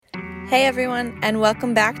Hey everyone, and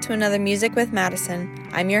welcome back to another Music with Madison.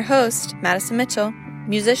 I'm your host, Madison Mitchell,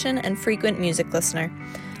 musician and frequent music listener.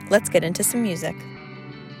 Let's get into some music.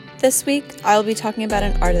 This week, I'll be talking about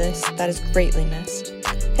an artist that is greatly missed.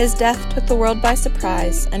 His death took the world by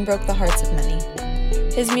surprise and broke the hearts of many.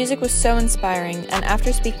 His music was so inspiring, and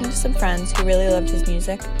after speaking to some friends who really loved his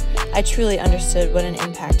music, I truly understood what an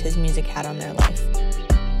impact his music had on their life.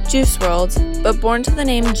 Wrld, but born to the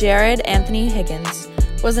name Jared Anthony Higgins,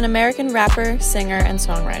 was an American rapper, singer, and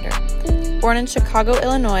songwriter, born in Chicago,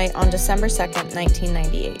 Illinois on December 2nd,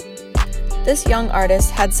 1998. This young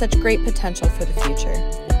artist had such great potential for the future,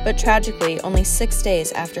 but tragically, only 6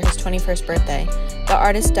 days after his 21st birthday, the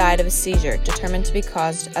artist died of a seizure determined to be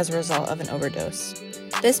caused as a result of an overdose.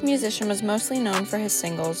 This musician was mostly known for his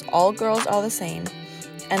singles All Girls All the Same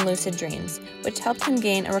and Lucid Dreams, which helped him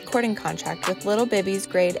gain a recording contract with Little Bibby's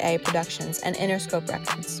Grade A Productions and Interscope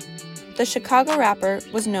Records. The Chicago rapper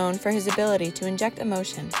was known for his ability to inject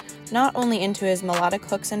emotion, not only into his melodic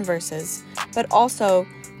hooks and verses, but also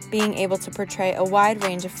being able to portray a wide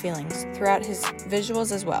range of feelings throughout his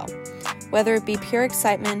visuals as well, whether it be pure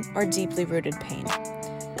excitement or deeply rooted pain.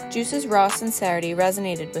 Juice's raw sincerity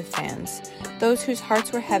resonated with fans, those whose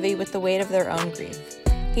hearts were heavy with the weight of their own grief.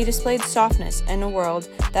 He displayed softness in a world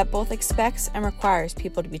that both expects and requires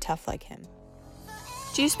people to be tough like him.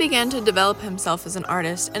 Juice began to develop himself as an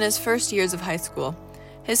artist in his first years of high school.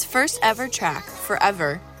 His first ever track,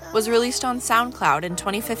 Forever, was released on SoundCloud in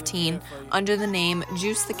 2015 under the name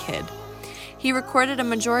Juice the Kid. He recorded a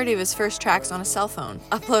majority of his first tracks on a cell phone,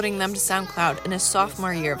 uploading them to SoundCloud in his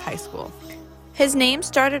sophomore year of high school. His name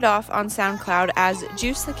started off on SoundCloud as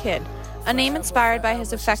Juice the Kid, a name inspired by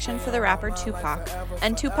his affection for the rapper Tupac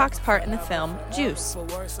and Tupac's part in the film Juice.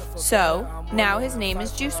 So, now his name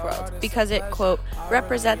is Wrld because it, quote,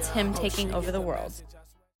 represents him taking over the world.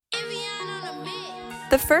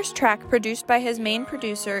 The first track, produced by his main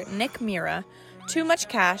producer, Nick Mira, Too Much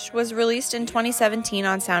Cash, was released in 2017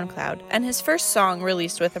 on SoundCloud, and his first song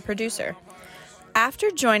released with a producer.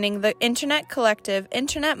 After joining the internet collective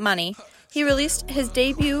Internet Money, he released his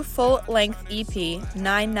debut full-length EP,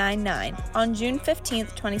 999, on June 15,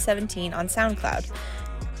 2017 on SoundCloud,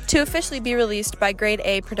 to officially be released by Grade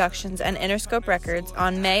A Productions and Interscope Records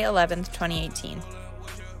on May 11, 2018.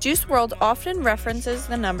 Wrld often references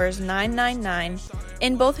the numbers 999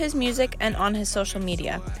 in both his music and on his social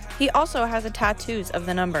media. He also has tattoos of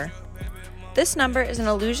the number. This number is an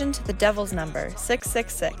allusion to the devil's number,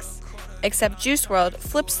 666, except Wrld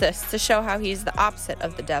flips this to show how he's the opposite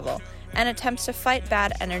of the devil, and attempts to fight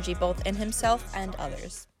bad energy both in himself and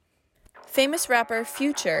others. Famous rapper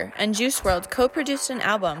Future and Wrld co-produced an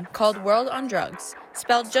album called Wrld on Drugs,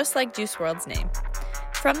 spelled just like Wrld's name.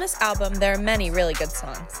 From this album, there are many really good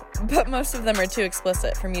songs, but most of them are too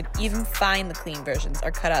explicit for me to even find the clean versions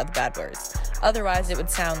or cut out the bad words. Otherwise, it would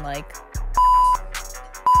sound like...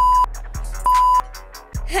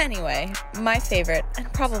 Anyway, my favorite,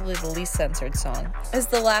 and probably the least censored song, is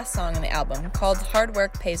the last song on the album, called Hard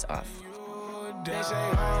Work Pays Off. They say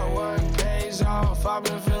hard work pays off. I've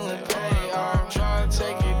been feeling paid off. Try to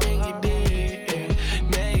take it, then you did.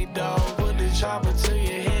 Nate dog, put the chopper to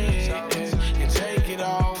your head and take it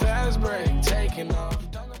off. Fast break, taking off.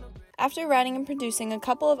 After writing and producing a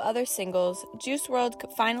couple of other singles,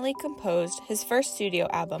 Wrld finally composed his first studio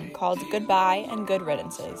album called Goodbye and Good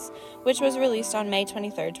Riddances, which was released on May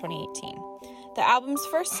 23, 2018. The album's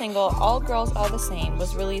first single, All Girls All the Same,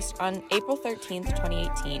 was released on April 13,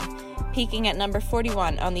 2018, peaking at number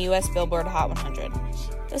 41 on the US Billboard Hot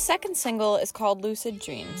 100. The second single is called Lucid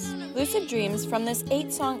Dreams. Lucid Dreams from this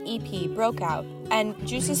 8-song EP broke out, and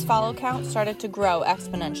Juice's follow count started to grow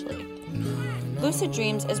exponentially. Lucid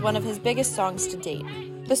Dreams is one of his biggest songs to date.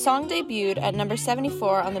 The song debuted at number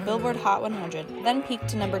 74 on the Billboard Hot 100, then peaked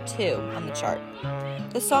to number 2 on the chart.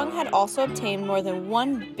 The song had also obtained more than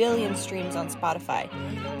 1 billion streams on Spotify,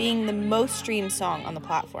 being the most streamed song on the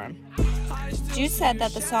platform. Juice said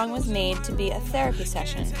that the song was made to be a therapy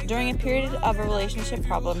session during a period of relationship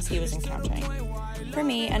problems he was encountering. For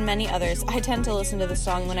me and many others, I tend to listen to the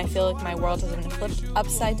song when I feel like my world has been flipped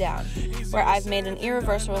upside down, where I've made an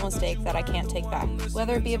irreversible mistake that I can't take back,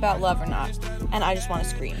 whether it be about love or not, and I just want to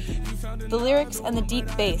scream. The lyrics and the deep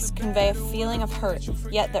bass convey a feeling of hurt,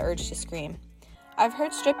 yet the urge to scream. I've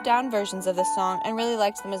heard stripped-down versions of this song and really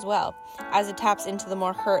liked them as well, as it taps into the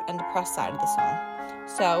more hurt and depressed side of the song.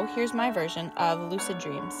 So, here's my version of Lucid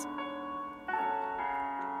Dreams.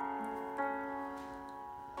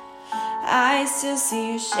 I still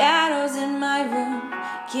see your shadows in my room.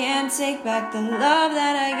 Can't take back the love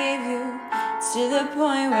that I gave you. It's to the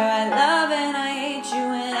point where I love and I hate you,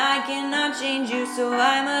 and I cannot change you, so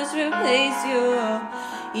I must replace you.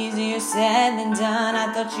 Easier said than done.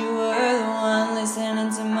 I thought you were the one listening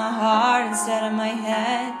to my heart instead of my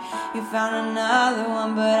head. You found another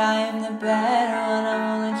one, but I am the better one. I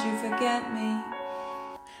won't let you forget me.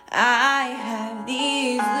 I have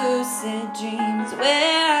these lucid dreams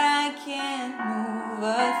where I can't move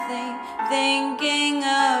a thing, thinking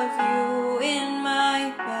of you in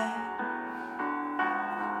my bed.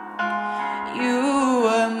 You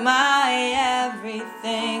were my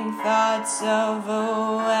everything, thoughts of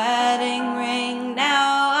a wedding ring.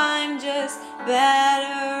 Now I'm just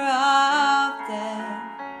better off dead.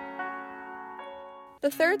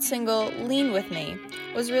 The third single, Lean With Me,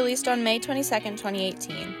 was released on May 22nd,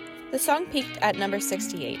 2018. The song peaked at number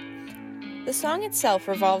 68. The song itself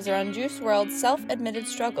revolves around Juice WRLD's self-admitted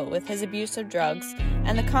struggle with his abuse of drugs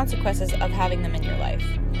and the consequences of having them in your life.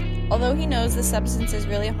 Although he knows the substances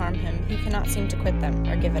really harm him, he cannot seem to quit them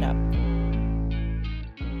or give it up.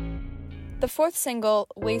 The fourth single,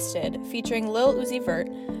 Wasted, featuring Lil Uzi Vert,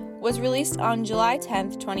 was released on July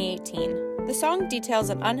 10th, 2018. The song details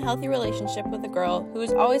an unhealthy relationship with a girl who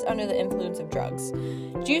is always under the influence of drugs.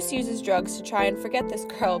 Juice uses drugs to try and forget this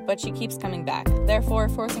girl, but she keeps coming back, therefore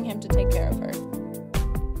forcing him to take care of her.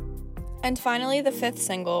 And finally, the fifth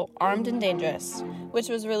single, Armed and Dangerous, which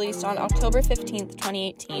was released on October 15th,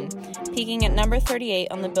 2018, peaking at number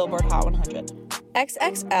 38 on the Billboard Hot 100.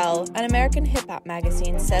 XXL, an American hip-hop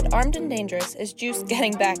magazine, said Armed and Dangerous is Juice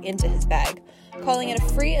getting back into his bag, calling it a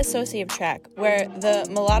free associative track where the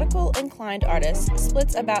melodical inclined artist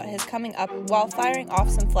splits about his coming up while firing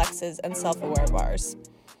off some flexes and self-aware bars.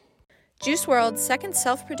 Juice WRLD's second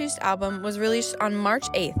self-produced album was released on March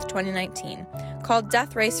 8th, 2019, called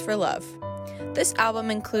Death Race for Love. This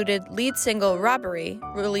album included lead single Robbery,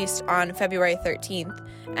 released on February 13th,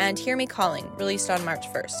 and Hear Me Calling, released on March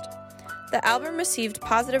 1st. The album received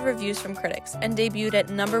positive reviews from critics and debuted at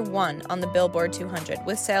number 1 on the Billboard 200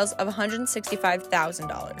 with sales of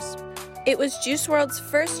 $165,000. It was Juice WRLD's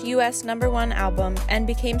first U.S. number 1 album and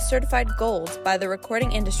became certified gold by the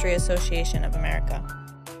Recording Industry Association of America.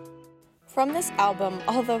 From this album,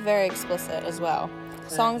 although very explicit as well,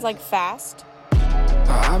 songs like Fast,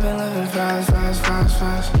 I've been living fast,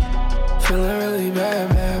 feeling really bad.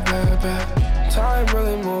 Time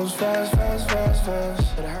really moves fast, but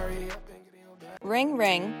hurry up and get your back. Ring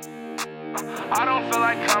Ring, I don't feel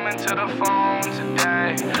like coming to the phone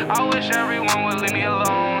today. I wish everyone would leave me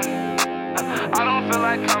alone. I don't feel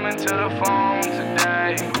like coming to the phone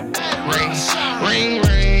today. Ring.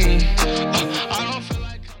 I don't feel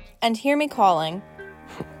like and Hear Me Calling.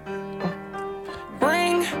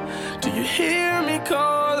 Ring, do you hear me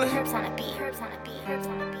calling? Herbs on a beat.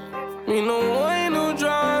 Me no way, no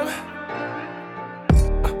drive.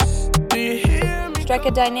 Do you hear me? Strike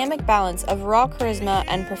a dynamic balance of raw charisma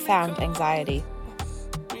and profound anxiety.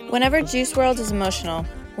 Whenever Juice WRLD is emotional,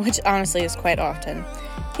 which honestly is quite often,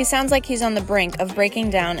 he sounds like he's on the brink of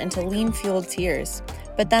breaking down into lean-fueled tears,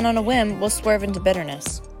 but then on a whim will swerve into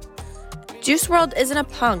bitterness. Juice WRLD isn't a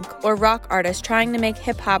punk or rock artist trying to make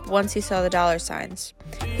hip-hop once he saw the dollar signs.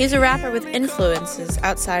 He's a rapper with influences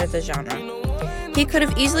outside of the genre. He could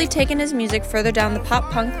have easily taken his music further down the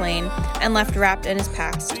pop-punk lane and left rap in his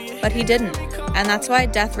past, but he didn't, and that's why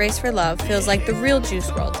Death Race for Love feels like the real Juice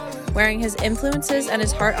WRLD, wearing his influences and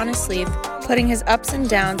his heart on his sleeve, putting his ups and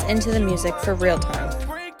downs into the music for real time.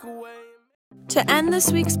 To end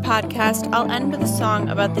this week's podcast, I'll end with a song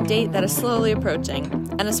about the date that is slowly approaching,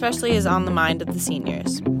 and especially is on the mind of the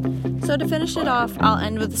seniors. So to finish it off, I'll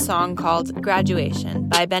end with a song called Graduation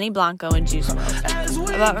by Benny Blanco and Juice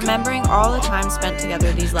WRLD, about remembering all the time spent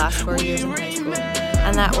together these last 4 years in high school,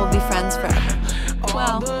 and that we'll be friends forever.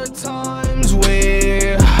 Well, the times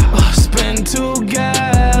we spent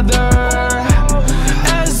together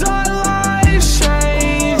as our lives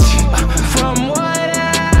change from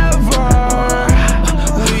whatever,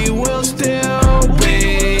 we will still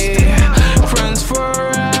be friends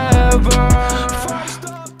forever.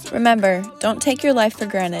 remember, don't take your life for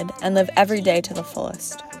granted and live every day to the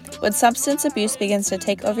fullest. When substance abuse begins to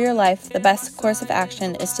take over your life, the best course of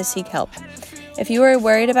action is to seek help. If you are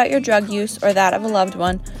worried about your drug use or that of a loved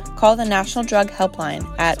one, call the National Drug Helpline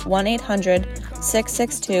at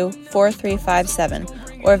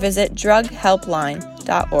 1-800-662-4357 or visit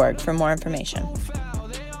drughelpline.org for more information.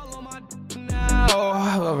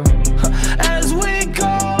 As we go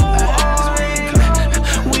on,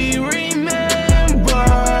 we remember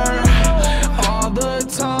all the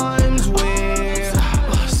times we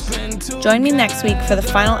spent together. Join me next week for the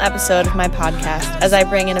final episode of my podcast as I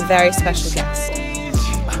bring in a very special guest.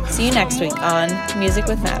 See you next week on Music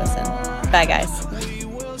with Madison. Bye, guys.